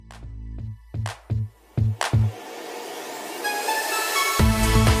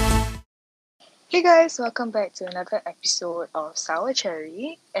Hey guys, welcome back to another episode of Sour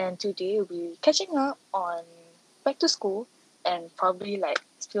Cherry. And today we'll be catching up on back to school and probably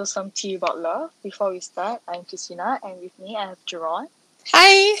spill some tea about love. Before we start, I'm Christina and with me I have Jerron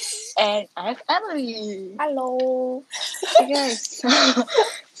Hi. and I have Emily. Hello. Hey guys,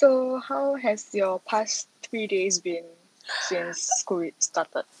 so how has your past 3 days been since school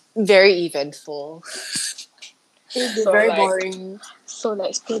started? Very eventful. It's So, very like- boring. So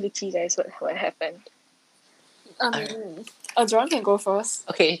spill the tea guys, what happened? John can go first.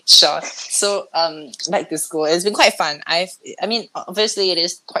 Okay, sure. So, back to school. It's been quite fun. Obviously, it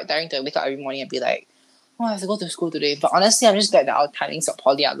is quite tiring to wake up every morning and be like, "Oh, I have to go to school today." But honestly, I'm just glad that our timings at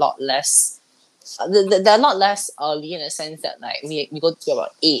poly are a lot less. They're a lot less early in the sense that we go to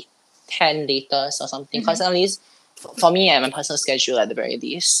about 8, 10 later or something. Because at least for me and my personal schedule at the very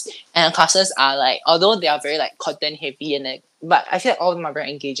least, and classes are although they are very content heavy but I feel like all of them are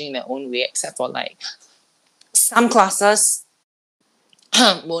very engaging in their own way, except for some classes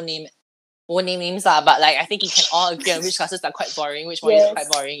won't name names but I think you can all agree on which classes are quite boring, which one is Yes. quite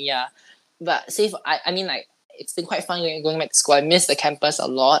boring, yeah. But say it's been quite fun going back to school. I miss the campus a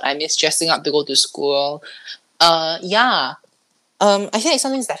lot. I miss dressing up to go to school. Yeah. I feel like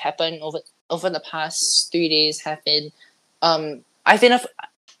some things that happened over the past 3 days have been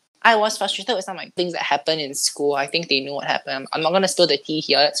I was frustrated with some things that happened in school. I think they know what happened. I'm not gonna spill the tea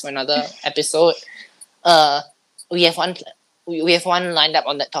here. That's for another episode. We have one lined up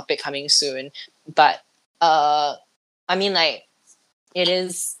on that topic coming soon. But it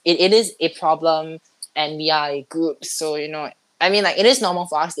is a problem, and we are a group, so it is normal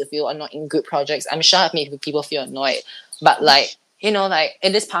for us to feel annoyed in group projects. I'm sure I've made people feel annoyed, but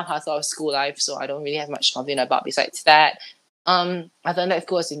it is part and parcel of school life, so I don't really have much to complain about besides that. Other than that,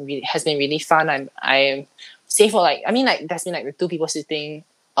 school has been really fun. I'm safe for there's been the 2 people sitting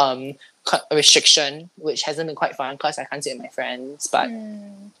restriction, which hasn't been quite fun because I can't sit with my friends, but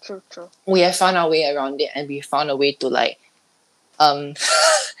True. we have found our way around it, and we found a way to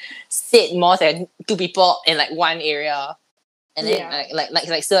sit more than 2 people in one area, and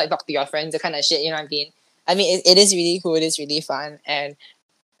then still talk to your friends, the kind of shit, you know what I mean? It is really cool. It is really fun, and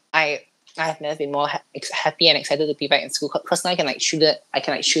I've never been more happy and excited to be back in school because now I can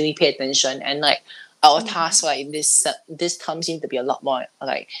truly pay attention, and our tasks this term seem to be a lot more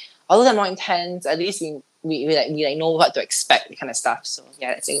although they're more intense, at least we know what to expect, that kind of stuff. So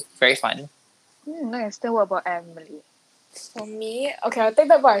yeah, it's very fun. Nice. Then what about Emily? For me, okay, I take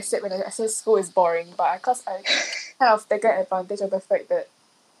back what I said when I said school is boring, but because I kind of taken advantage of the fact that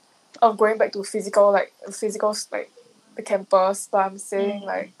of going back to physical the campus, but I'm saying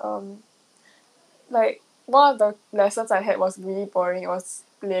one of the lessons I had was really boring. It was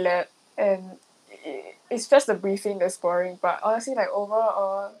Lilith, and it's just the briefing that's boring. But honestly,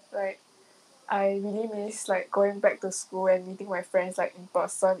 overall, I really miss going back to school and meeting my friends in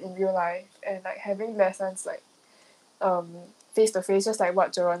person in real life, and having lessons face to face, just like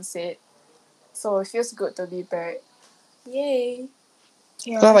what Jerron said. So it feels good to be back. Yay!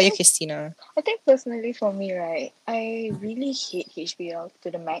 Yeah, What about you, Christina? I think personally for me, right, I really hate HBL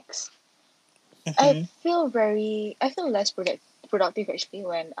to the max. I feel less productive actually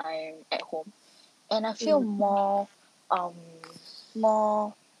when I'm at home, and I feel more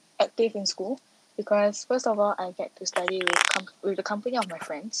active in school because first of all I get to study with the company of my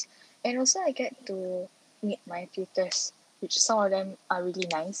friends, and also I get to meet my tutors, which some of them are really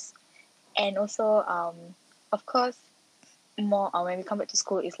nice, and also of course more when we come back to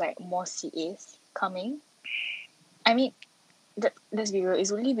school it's more CAs coming. I mean, let's be real,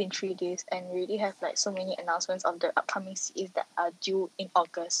 it's only been 3 days and we already have so many announcements of the upcoming CAs that are due in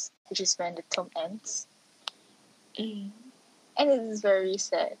August, which is when the term ends. And it is very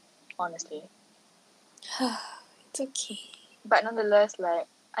sad, honestly. It's okay. But nonetheless,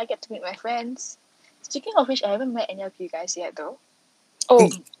 I get to meet my friends. Speaking of which, I haven't met any of you guys yet though. Oh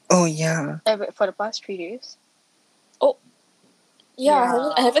yeah. For the past 3 days.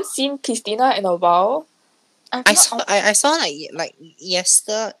 Yeah. I haven't seen Christina in a while. I saw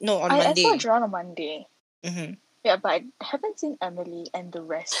yesterday. No, on Monday. I saw Jerron on Monday. Mm-hmm. Yeah, but I haven't seen Emily and the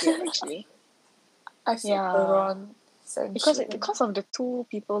rest yet actually. I've seen Jerron. Because of the 2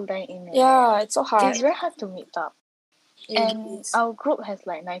 people dying in. Yeah, it's so hard. It's very hard to meet up. And our group has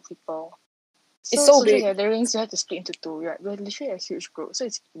 9 people. It's so big. Social gatherings, we have to split into 2. We're literally a huge group, so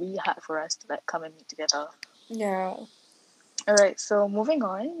it's really hard for us to come and meet together. Yeah. Alright, so moving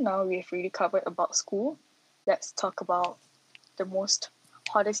on. Now we've really covered about school. Let's talk about the most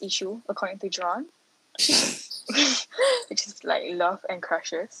hottest issue according to John, which is love and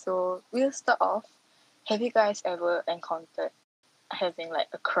crushes. So we'll start off. Have you guys ever encountered having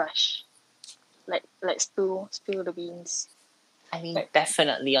a crush? like spill the beans. I mean, Like,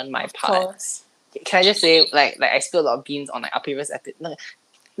 definitely on my of part. course. Can I just say, like I spilled a lot of beans on like our previous episode.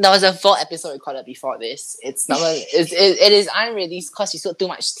 There was a full episode recorded before this. It's not. It is unreleased because we spilled too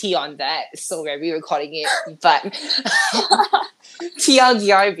much tea on that, so we're re-recording it. But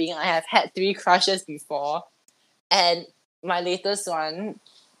TLDR being, I have had 3 crushes before, and my latest one,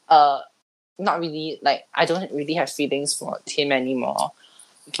 not really. Like I don't really have feelings for him anymore,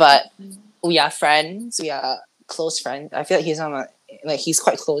 but we are friends. We are close friends. I feel like he's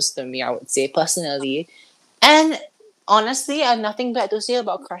quite close to me, I would say, personally. And honestly, I have nothing bad to say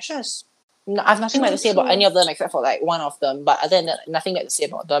about crushes. I have nothing bad to say about any of them except for like one of them. But other than that, nothing bad to say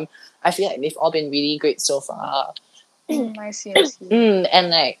about them. I feel like they've all been really great so far. I see. And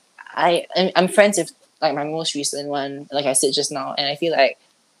like I'm friends with like my most recent one, like I said just now, and I feel like,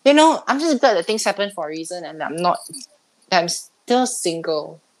 I'm just glad that things happen for a reason, and I'm still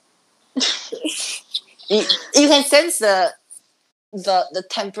single. you can sense the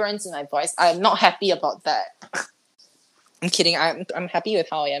temperance in my voice. I'm not happy about that. I'm kidding. I'm happy with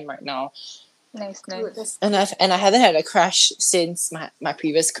how I am right now. Nice. And I haven't had a crush since my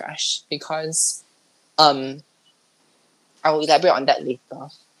previous crush because I will elaborate on that later.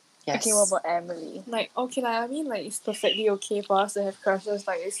 Yes. Okay, what about Emily? Like, okay, like, I mean, like, it's perfectly okay for us to have crushes.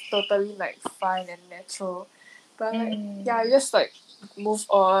 Like, it's totally, like, fine and natural. But, like, yeah, you just, like, move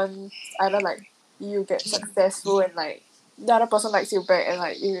on. Either, like, you get successful and, like, the other person likes you back and,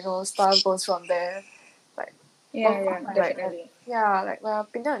 like, stuff goes from there. Like, Definitely. Like, my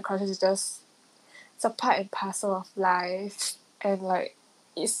opinion on crushes is just, it's a part and parcel of life. And, like,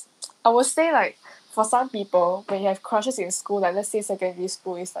 I would say, like, for some people, when you have crushes in school, like let's say secondary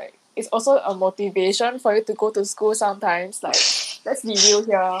school, it's also a motivation for you to go to school sometimes. Like, let's be real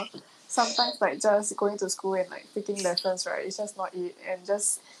here. Sometimes like just going to school and like taking lessons, right? It's just not it. And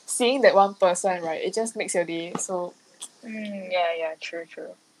just seeing that one person, right? It just makes your day. So Yeah, true.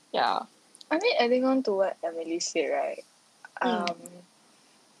 yeah. I mean, adding on to what Emily said, right?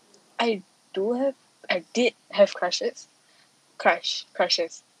 I did have crushes,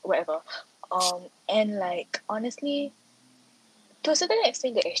 whatever. And like honestly, to a certain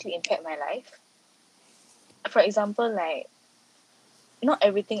extent, they actually impact my life. For example, like not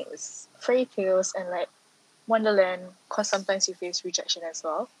everything is fairy tales and like Wonderland, cause sometimes you face rejection as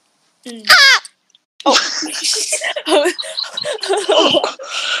well. That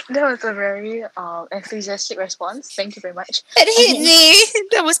was a very enthusiastic response. Thank you very much. It hit me.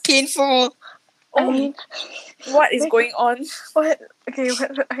 That was painful. I mean, what is going on? what? Okay,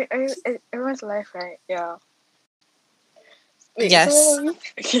 everyone's life, right? Yeah. Wait, Yes. So,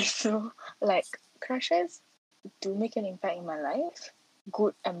 okay, so like crushes do make an impact in my life,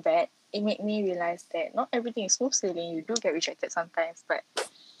 good and bad. It made me realize that not everything is smooth sailing. You do get rejected sometimes, but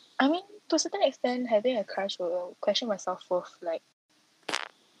I mean, to a certain extent, having a crush will question myself worth. Like,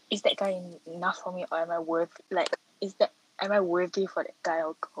 is that guy enough for me, or am I am I worthy for that guy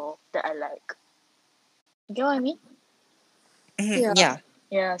or girl that I like? You get what I mean? Yeah.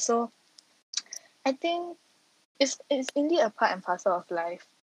 Yeah. So I think it's indeed a part and parcel of life,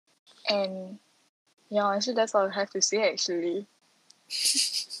 and yeah, honestly, that's all I have to say. Actually,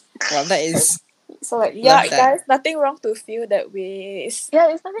 Well, that is. So like Love that. guys, nothing wrong to feel that way. it's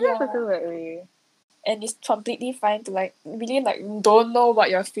nothing else to do that way. And it's completely fine to like really like don't know what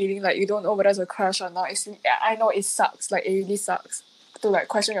you're feeling, like you don't know whether it's a crush or not. I know it sucks, like it really sucks to like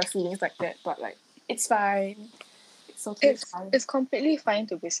question your feelings like that, but like it's fine. It's okay. It's completely fine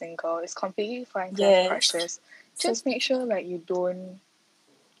to be single. It's completely fine to Yes. have crushes. Just make sure like you don't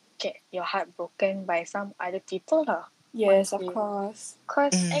get your heart broken by some other people lah. Yes, of course.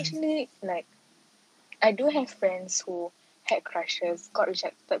 Cause actually, like, I do have friends who had crushes, got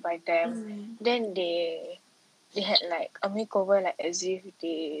rejected by them. Then they had like a makeover, like as if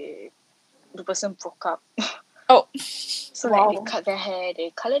the person broke up. Oh, So like they cut their hair,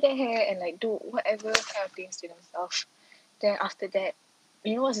 they color their hair, and like do whatever kind of things to themselves. Then after that,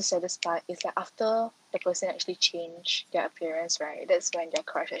 you know what's the saddest part? It's like after the person actually changed their appearance, right? That's when their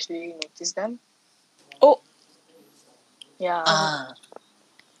crush actually noticed them. Oh. Yeah.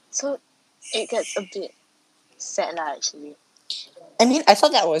 So it gets a bit sad lah, actually. I mean, I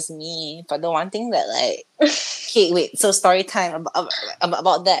thought that was me, but the one thing that like, okay, wait. So story time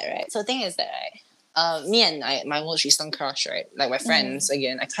about that, right? So the thing is that me and my most recent crush, right? Like my friends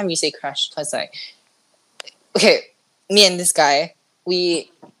again. I can't really say crush because like, okay, me and this guy, we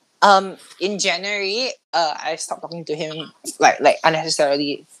in January, I stopped talking to him like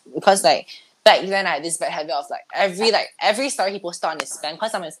unnecessarily because like back then I had this bad habit of like every story he posted on his spam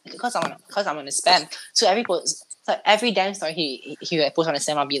because I'm on his spam. So every post So every damn story he would post on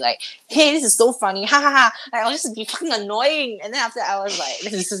Instagram, I'll be like, hey, this is so funny, ha ha ha. Like, I'll just be fucking annoying. And then after that, I was like,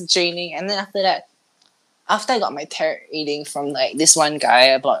 this is draining. And then after that, after I got my tarot reading from like this one guy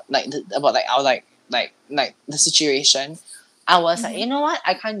about the situation, I was like, you know what?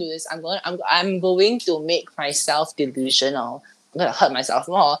 I can't do this. I'm going to make myself delusional. I'm gonna hurt myself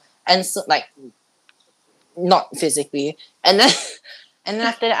more. And so like not physically. And then and then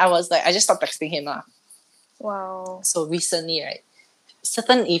after that I was like, I just stopped texting him. Wow. So recently, right,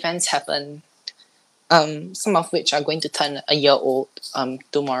 certain events happen. Some of which are going to turn a year old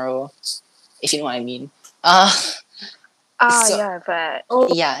tomorrow, if you know what I mean. So- Yeah, but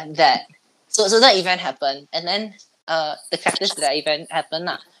Yeah, that. So that event happened, and then the catalyst to that event happened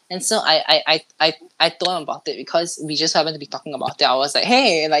lah. And so I told him about it because we just happened to be talking about it. I was like,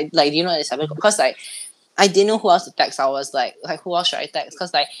 hey, like do you know this happened? Because like I didn't know who else to text. I was like who else should I text?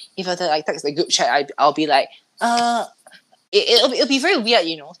 Because like if I text the group chat, I'll be like it'll be very weird,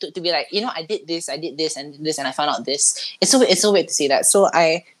 you know, to be like, you know, I did this, and I found out this. It's so weird to say that. So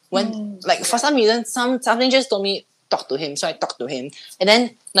I went for some reason something just told me talk to him. So I talked to him, and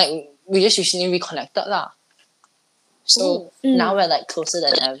then like we just recently reconnected lah. So now we're like closer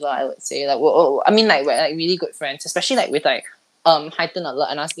than ever, I would say. Like I mean like we're like really good friends, especially like with like heightened alert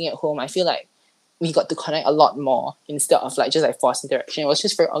and us being at home. I feel like we got to connect a lot more instead of like just like forced interaction. It was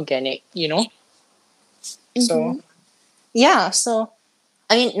just very organic, you know. So yeah, so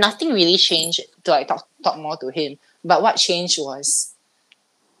I mean nothing really changed to like talk more to him. But what changed was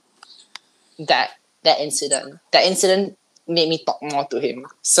that incident. That incident made me talk more to him.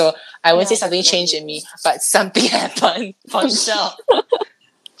 So I won't say something changed in me, but something happened for sure.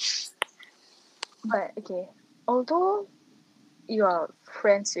 But okay, although you are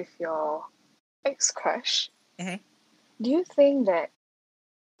friends with your ex-crush, Mhm. do you think that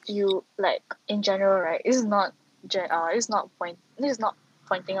you like in general, right? This is not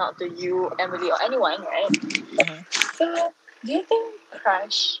pointing out to you, Emily, or anyone, right? So do you think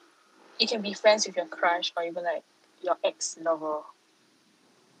crush? You can be friends with your crush or even like your ex lover.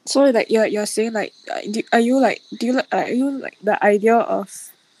 So like you're saying like are you like the idea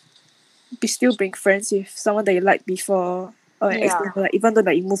of still being friends with someone that you liked before or like, even though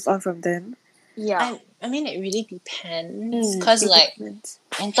like you moved on from them? Yeah. I mean it really depends because like depends.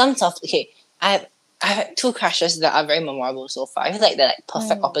 in terms of I've had two crushes that are very memorable so far. I feel like they're like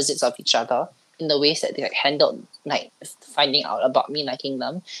perfect opposites of each other in the ways that they like handled like finding out about me liking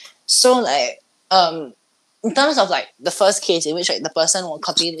them. So like in terms of like the first case in which like the person will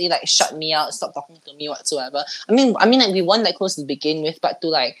completely like shut me out, stop talking to me whatsoever. I mean like we weren't that close to begin with, but to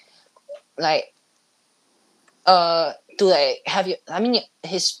to like have you I mean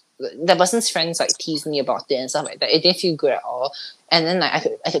the person's friends like teased me about it and stuff like that. It didn't feel good at all. And then like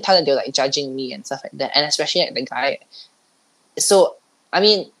I could tell that they were like judging me and stuff like that. And especially like the guy. So I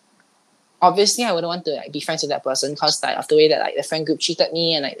mean, obviously I wouldn't want to like be friends with that person because like of the way that like the friend group treated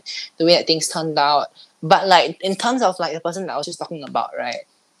me and like the way that things turned out. But like in terms of like the person that I was just talking about, right?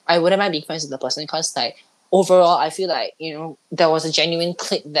 I wouldn't mind being friends with the person because like overall I feel like, you know, there was a genuine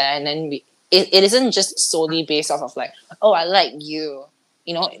click there, and then it isn't just solely based off of like, oh, I like you.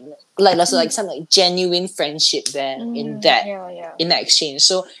 You know, like there's like some like genuine friendship there in that exchange.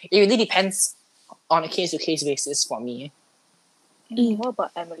 So it really depends on a case to case basis for me. What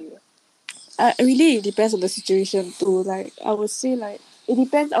about Emily? Really it depends on the situation too. Like I would say like it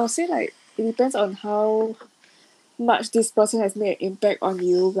depends. I would say like it depends on how much this person has made an impact on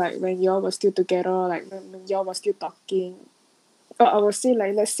you. Like when y'all were still together, like when y'all were still talking. Or I would say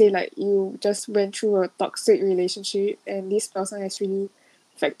like let's say like you just went through a toxic relationship and this person has really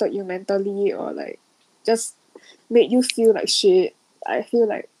affected you mentally or like just made you feel like shit. I feel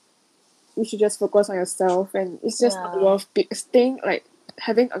like you should just focus on yourself, and it's just not worth staying like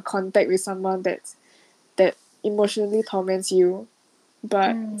having a contact with someone that emotionally torments you.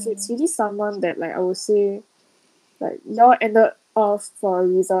 But if it's really someone that like I would say like y'all ended off for a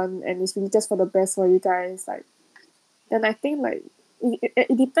reason and it's really just for the best for you guys, like then I think like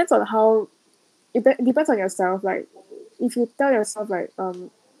it depends on how it depends on yourself. Like if you tell yourself like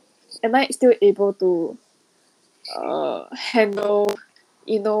am I still able to handle,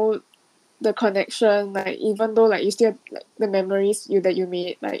 you know, the connection, like even though like you still have, like the memories that you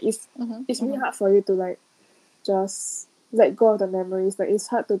made, like it's really hard for you to like just let go of the memories. Like it's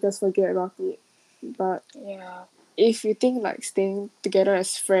hard to just forget about it. But if you think like staying together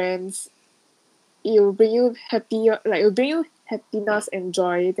as friends it will bring you it will bring you happiness and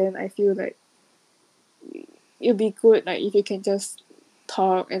joy, then I feel like it'll be good like if you can just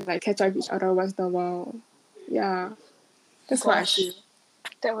talk and like catch up with each other once in a while. Yeah, that's what I feel.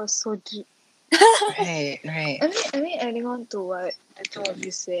 That was so deep. Right, right. I mean, adding on to what the two of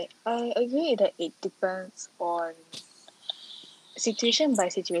you said, I agree that it depends on situation by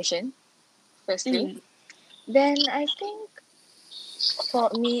situation. Firstly, then I think for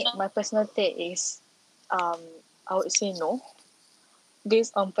me, my personal take is, um, I would say no,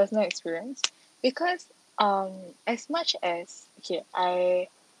 based on personal experience, because as much as okay, I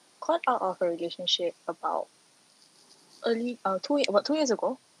got out of a relationship about about 2 years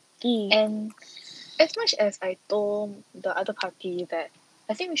ago, and as much as I told the other party that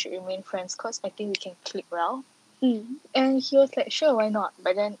I think we should remain friends because I think we can click well, and he was like, sure, why not?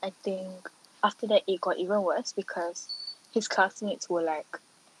 But then I think after that it got even worse because his classmates were like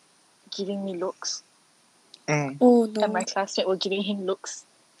giving me looks, Mm. Oh and my no. classmate were giving him looks.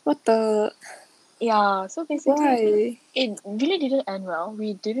 What the? Yeah, so basically, Why? it really didn't end well.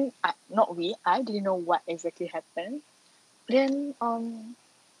 We didn't, not we, I didn't know what exactly happened. Then,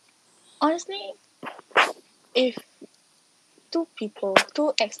 honestly, if two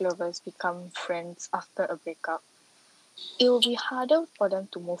ex-lovers become friends after a breakup, it will be harder for them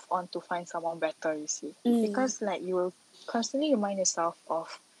to move on to find someone better, you see. Because, like, you will constantly remind yourself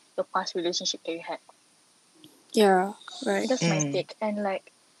of the past relationship that you had. Yeah. Right. That's my take. And,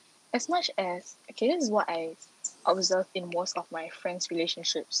 like, as much as, okay, this is what I observed in most of my friends'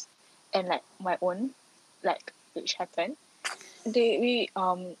 relationships and, like, my own, like, which happened.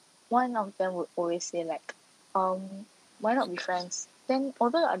 One of them would always say, like, why not be friends? Then,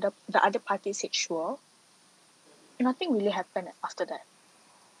 although the other party said sure, nothing really happened after that.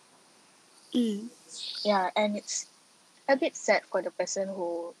 Yeah, and it's a bit sad for the person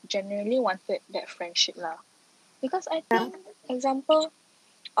who genuinely wanted that friendship lah. Because I think, example,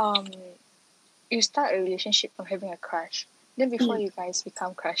 um, you start a relationship from having a crush. Then before you guys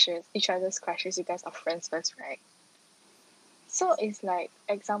become crushes, each other's crushes, you guys are friends first, right? So it's like,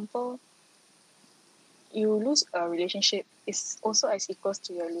 example, you lose a relationship is also as equals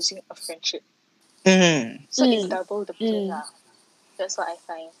to you losing a friendship. Mm. So it's double the pain lah. That's what I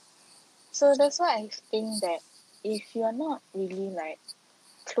find. So that's why I think that if you're not really like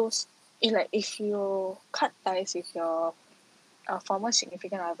close, if you cut ties with your former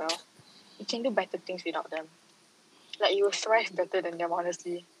significant other, you can do better things without them. Like you will thrive better than them,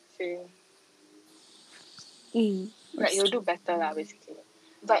 honestly. So, like you'll do better lah, basically.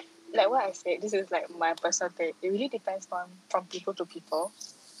 But like what I said, this is like my personal take. It really depends on from people to people.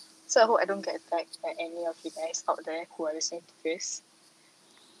 So I hope I don't get attacked by any of you guys out there who are listening to this.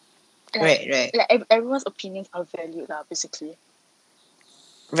 Like, Right. Like everyone's opinions are valued lah, basically.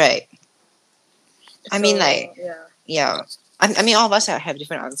 Right. I mean, like, yeah. yeah. I mean, all of us have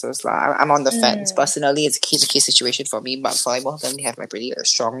different answers. I'm on the fence. Personally, it's a case-to-case situation for me, but for like, both of them, they have like pretty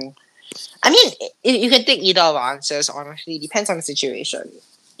strong. I mean, you can take either of our answers, honestly. It depends on the situation.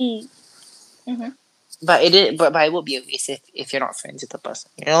 But it would be a waste if you're not friends with the person,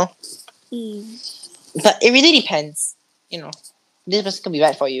 you know? But it really depends, you know. This person could be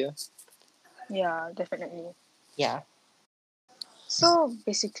right for you. Yeah, definitely. Yeah. So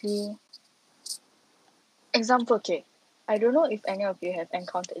basically, example, okay. I don't know if any of you have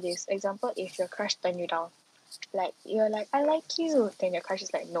encountered this. Example, if your crush turn you down, like you're like, I like you. Then your crush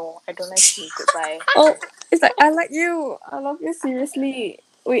is like, no, I don't like you. Goodbye. Oh, it's like I like you. I love you seriously.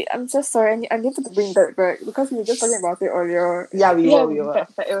 Wait, I'm just sorry. I need to bring that back because we were just talking about it earlier. Yeah, we were.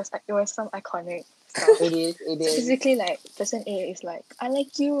 But it was some iconic stuff. It is. So basically, like person A is like, I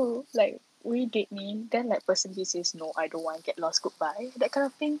like you. Like, will you date me? Then like person B says, no, I don't want. Get lost. Goodbye. That kind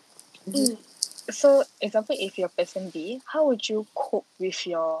of thing. So, example, if you're person B, how would you cope with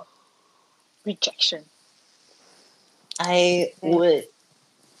your rejection? I would.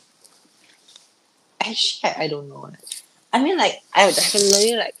 Actually, I don't know. I mean, like, I would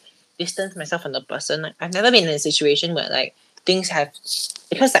definitely like distance myself from the person. Like, I've never been in a situation where like things have,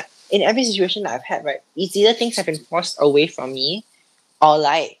 because like in every situation that I've had, right, it's either things have been forced away from me, or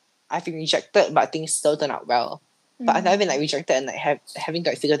like I've been rejected, but things still turn out well. But I've never been like rejected and like having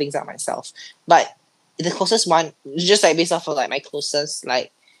to like figure things out myself. But the closest one, just like based off of like my closest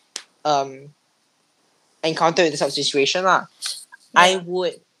like encounter with this sort of situation lah, I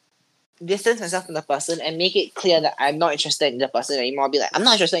would distance myself from the person and make it clear that I'm not interested in the person anymore. Be like, I'm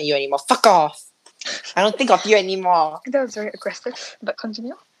not interested in you anymore. Fuck off. I don't think of you anymore. That was very aggressive, but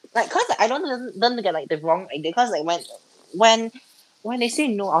continue. Like, cause I don't get like the wrong idea. Cause like when they say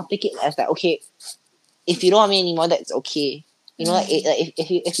no, I'll take it as like, okay, if you don't want me anymore, that's okay. You know, like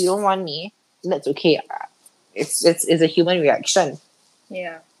if you don't want me, that's okay. It's a human reaction.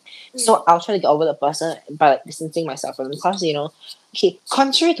 Yeah. So I'll try to get over the person by like distancing myself from them because, you know, okay,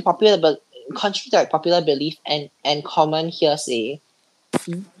 contrary to popular belief and common hearsay,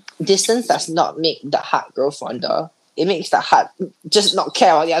 distance does not make the heart grow fonder. It makes the heart just not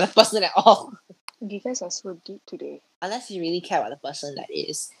care about the other person at all. You guys are so deep today. Unless you really care about the person, that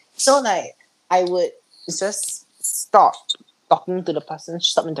is. So like I would just stop talking to the person,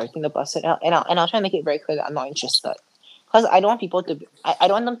 stop interacting with the person, and I'll try to make it very clear that I'm not interested. Because I don't want people to I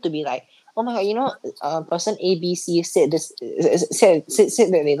don't want them to be like, oh my god, you know, person A B C said this said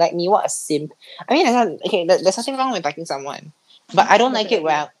that they like me. What a simp. I mean, there's nothing wrong with liking someone, but I don't like it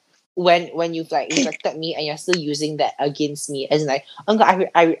when you've like rejected me and you're still using that against me, as in like, oh god,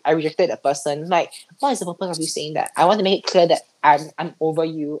 I rejected that person. Like, what is the purpose of you saying that? I want to make it clear that I'm over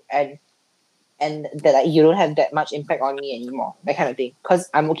you and that like you don't have that much impact on me anymore, that kind of thing. Because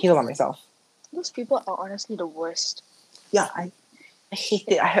I'm okay about myself. Those people are honestly the worst. Yeah, I hate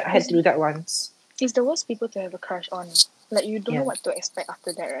it. I had to do that once. It's the worst people to have a crush on. Like, you don't know Yeah. what to expect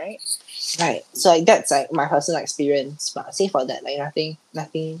after that, right? Right. So like that's like my personal experience. But aside for that, like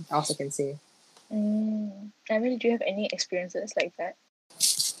nothing else I can say. I mean, do you have any experiences like that?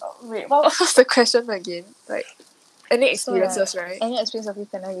 Wait, what was the question again? Like, any experiences, right? Any experience of you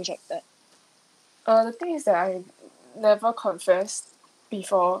kena rejected? The thing is that I never confessed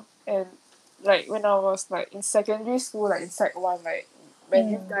before, and like when I was like in secondary school, like in sec 1, like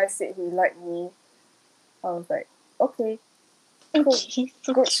when this guy said he liked me, I was like, okay, cool,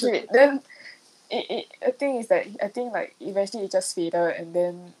 So good cute. shit. Then the thing is that I think like eventually it just faded, and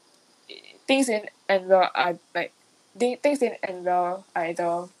then things didn't end well. Things didn't end well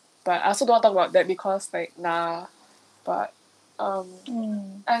either. But I also don't want to talk about that because like but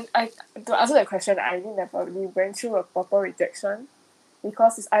and to answer that question, I really never really went through a proper rejection,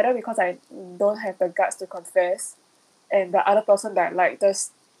 because it's either because I don't have the guts to confess, and the other person that I like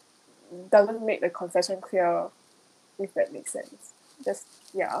just doesn't make the confession clear, if that makes sense. Just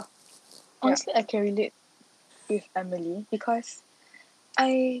yeah. Honestly, I can relate with Emily because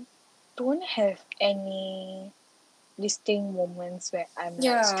I don't have any distinct moments where I'm like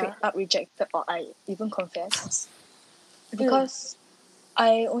Yeah. straight up rejected or I even confess. Because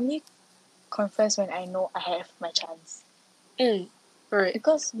I only confess when I know I have my chance. Right.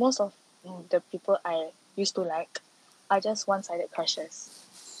 Because most of the people I used to like are just one-sided crushes.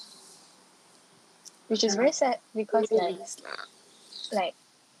 Which is very sad because like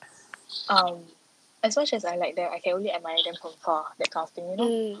as much as I like them, I can only admire them from far, that kind of thing, you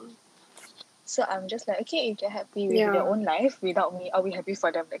know? So I'm just like, okay, if they're happy with their own life without me, I'll be happy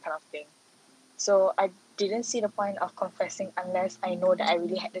for them, that kind of thing. So I didn't see the point of confessing unless I know that I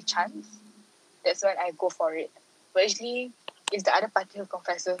really had the chance. That's when I go for it. But actually, it's the other party who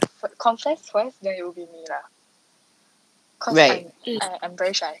confess first, then it will be me lah. Because Right. I'm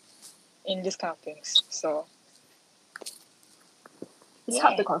very shy in this kind of things. So It's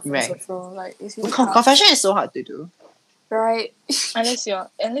hard to confess Right. also. Like it's really hard. Confession is so hard to do. Right. unless you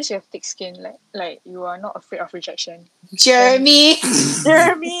have thick skin, like you are not afraid of rejection. Jeremy.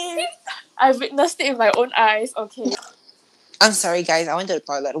 Jeremy, I witnessed it with my own eyes. Okay. I'm sorry guys, I went to the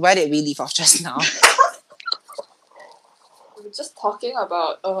toilet. Where did we leave off just now? We were just talking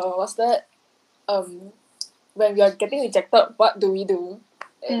about what's that? When we are getting rejected, what do we do?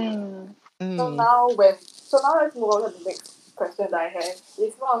 And so now let's move on to the next question that I have.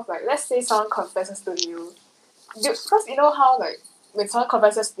 It's more of like, let's say someone confesses to you. Because you know how like when someone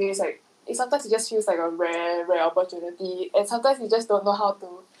confesses to you, it's like sometimes it just feels like a rare opportunity, and sometimes you just don't know how to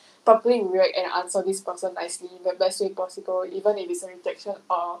properly react and answer this person nicely in the best way possible, even if it's a rejection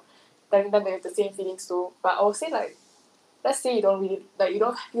or telling them they have the same feelings too. But I would say like, let's say you don't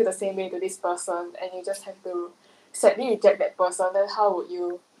feel the same way to this person, and you just have to sadly reject that person. Then how would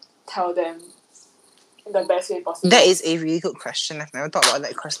you tell them in the best way possible? That is a really good question. I've never thought about that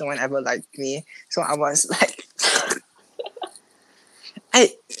because no one ever liked me. So I was like,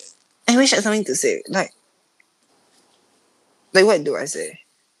 I wish I had something to say. Like what do I say?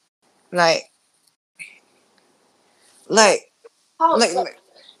 Like How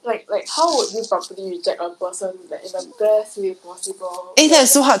how would you properly reject a person like in the best way possible?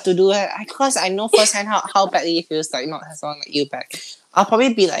 that's so hard to do. Because I know firsthand how badly it feels like not have someone like you back. I'll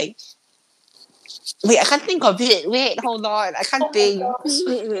probably be like, wait, I can't think of it. Wait, hold on. I can't think.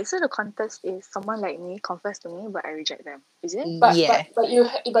 Wait. So the context is someone like me confess to me, but I reject them. Is it? But Yeah. but you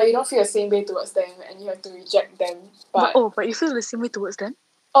don't feel the same way towards them, and you have to reject them. But you feel the same way towards them?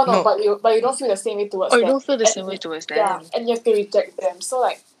 oh no, No. but you don't feel the same way towards Oh, them. you don't feel the And same way towards them. Yeah, and you have to reject them. So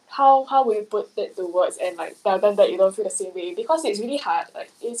like, how will you put it to words and like tell them that you don't feel the same way? Because it's really hard. Like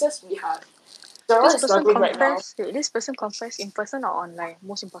it's just really hard. Jerome is struggling right now. This person confess in person or online?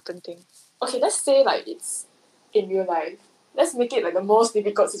 Most important thing. Okay, let's say like it's in real life. let's make it like the most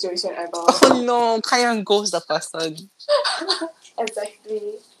difficult situation ever. Oh no, can't even ghost the person.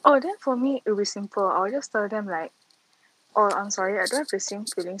 Exactly. Oh, then for me, it will be simple. I'll just tell them like, oh, I'm sorry, I don't have the same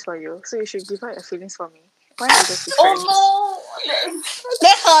feelings for you, so you should give out your feelings for me. Why not we just be friends? Oh no!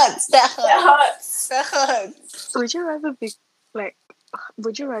 That hurts. That hurts. That hurts. That hurts. Would you rather be like,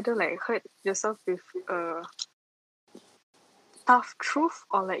 would you rather like hurt yourself with tough truth,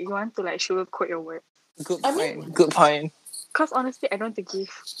 or like you want to like sugarcoat your word? Good I point. mean- Good point. Because honestly, I don't want to give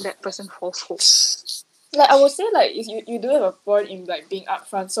that person false hope. Like I would say like if you do have a point in like being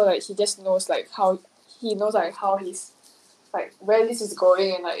upfront, so like he just knows like how he's like where this is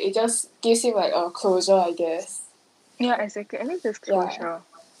going, and like it just gives him like a closure, I guess. Yeah, exactly. I think there's closure.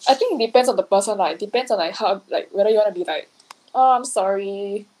 I think it depends on the person. Like, it depends on like how like whether you want to be like, oh, I'm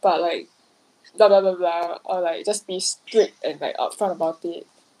sorry, but like, blah blah blah blah, or like just be strict and like upfront about it.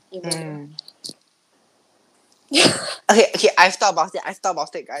 You know. Okay, I've thought about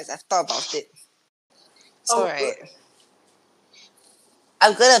it, guys. I've thought about it. It's Oh, alright.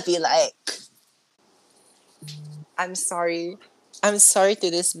 I'm gonna be like, I'm sorry to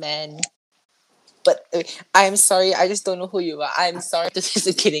this man. But I'm sorry, I just don't know who you are. I'm sorry to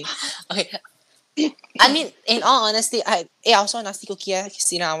this. Kidding. Okay. I mean, in all honesty, I also want nasty cookie.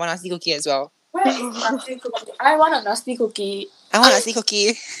 Christina, I want nasty cookie as well. Where is nasty cookie? I want a nasty cookie. I want nasty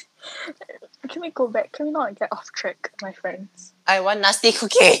cookie. Can we go back? Can we not get off track, my friends? I want nasty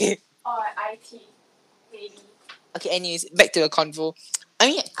cookie. Or IT, maybe. Okay, anyways, back to the convo. I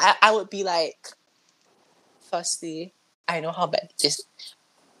mean, I would be like, firstly, I know how bad this is.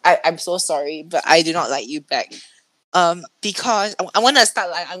 I'm so sorry, but I do not like you back. Because I want to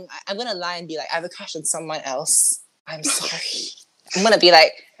start like I'm gonna lie and be like I have a crush on someone else. I'm sorry. I'm gonna be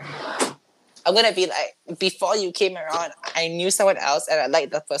like before you came around, I knew someone else and I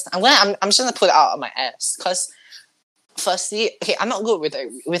liked the person. I'm just gonna put it out on my ass because firstly, okay, I'm not good with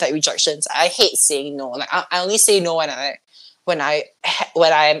like rejections. I hate saying no. Like I only say no when I'm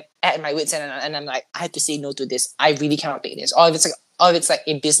at my wits end and I'm like I have to say no to this. I really cannot take this. Or if it's like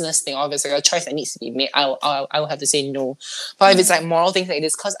a business thing, or if it's like a choice that needs to be made, I will have to say no. But if it's like moral things like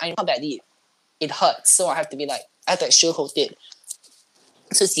this, because I know how badly it hurts, so I have to be like I have to sugarcoat it.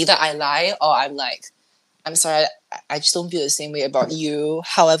 So it's either I lie or I'm like, I'm sorry, I just don't feel the same way about you.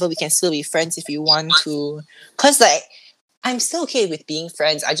 However, we can still be friends if you want to. Cause like I'm still okay with being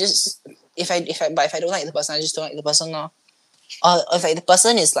friends. I just if I don't like the person, I just don't like the person now. Or if like the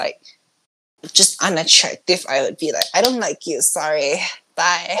person is like just unattractive, I would be like, I don't like you, sorry.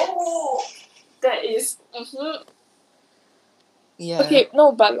 Bye. Oh, that is. Yeah. Okay,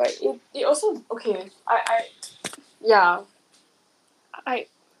 no, but like it also okay. Yeah. I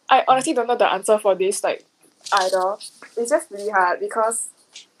honestly don't know the answer for this like either. It's just really hard because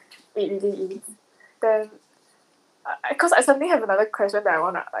it really is. Then, because I suddenly have another question that I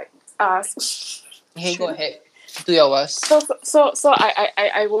wanna like ask. Hey, go ahead. Do your worst. So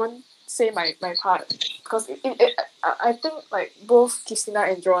I won't say my part because I think like both Christina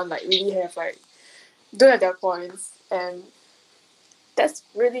and John like really have like do have their points and that's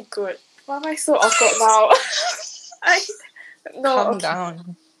really good. Why am I so awkward now? Calm Okay.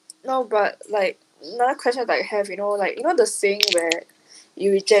 down. No, but like another question that I have, like the saying where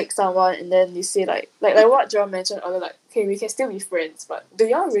you reject someone and then you say like what John mentioned earlier, like, okay, we can still be friends, but do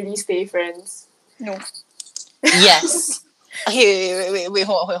y'all really stay friends? No. Yes. Okay, wait,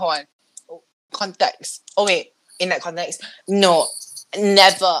 hold on. Context. Oh wait, in that context, no,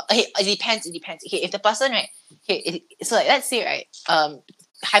 never. Okay, it depends. Okay, if the person, right? Okay, so like let's say, right,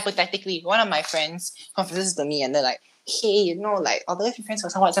 hypothetically, one of my friends confesses to me and they're like, hey, like although if you're friends for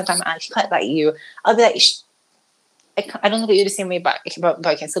someone, sometimes I actually quite like you. I'll be like, I don't look at you the same way, but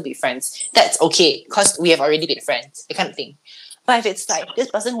I can still be friends. That's okay, because we have already been friends, that kind of thing. But if it's like this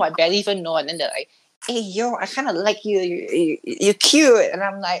person who I barely even know and then they're like, hey, yo, I kind of like you, you're cute. And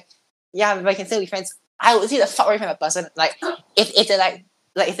I'm like, yeah, but I can still be friends. I would see the fuck away from that person. Like, if they're like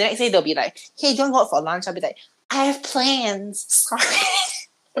if the next day they'll be like, hey, do you want to go out for lunch? I'll be like, I have plans. Sorry.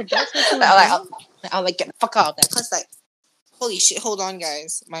 I'll like get the fuck out of there. Because like, holy shit, hold on,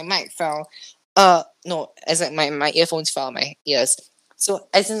 guys. My mic fell. No, as like my earphones fell on my ears. So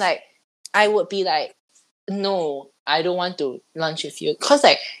as in like, I would be like, no, I don't want to lunch with you. Cause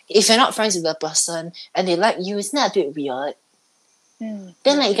like, if you're not friends with the person and they like you, isn't that a bit weird? Then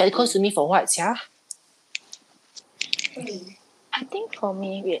like, you get close to me for what, yeah? I think for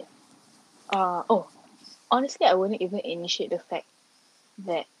me, honestly, I wouldn't even initiate the fact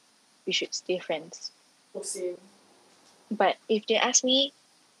that we should stay friends. Same. But if they ask me,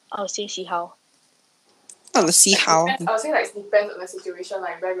 I'll say see how. Oh, let's see how. I'll say like it depends on the situation,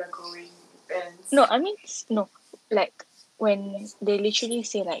 like where we're going. Depends. No, I mean no, like when they literally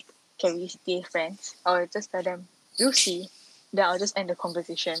say like, can we stay friends? I'll just tell them, you'll see. Then I'll just end the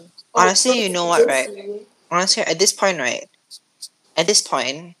conversation. Honestly, you know what, right? Seriously. Honestly, at this point, right? At this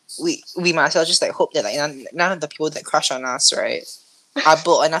point, we might as well just like hope that like none of the people that crush on us, right, are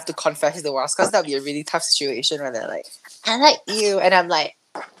bold enough to confess to us, because that'll be a really tough situation where they're like, I like you, and I'm like,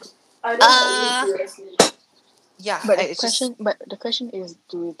 I don't really seriously. yeah. But the question is,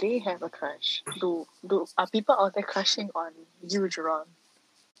 do they have a crush? Are people out there crushing on you, Jerome?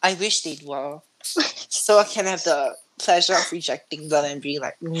 I wish they were, so I can have the pleasure of rejecting them and being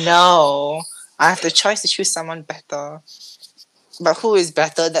like, no, I have the choice to choose someone better. But who is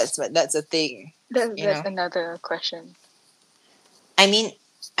better? That's a thing. That's know? another question. I mean,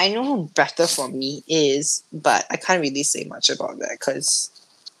 I know who better for me is, but I can't really say much about that because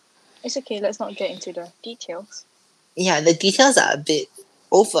It's okay. Let's not get into the details. yeah, the details are a bit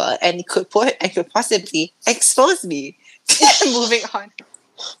over, and it could possibly expose me. Moving on.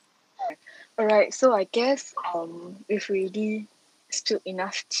 Alright, so I guess we've already spilled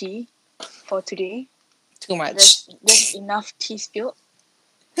enough tea for today. Too much. There's enough tea spilled.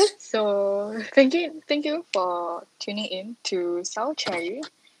 So thank you for tuning in to Sour Cherry,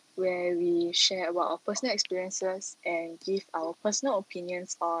 where we share about our personal experiences and give our personal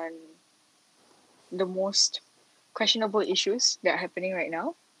opinions on the most questionable issues that are happening right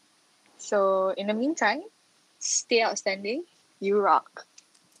now. So in the meantime, stay outstanding. You rock.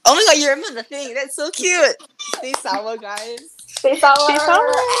 Oh my god, you remember the thing? That's so cute. Stay sour, guys. Stay sour. Stay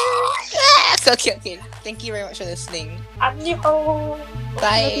sour. So cute. Okay, thank you very much for listening. 안녕.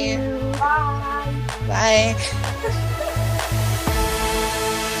 Bye. Love you. Bye. Bye.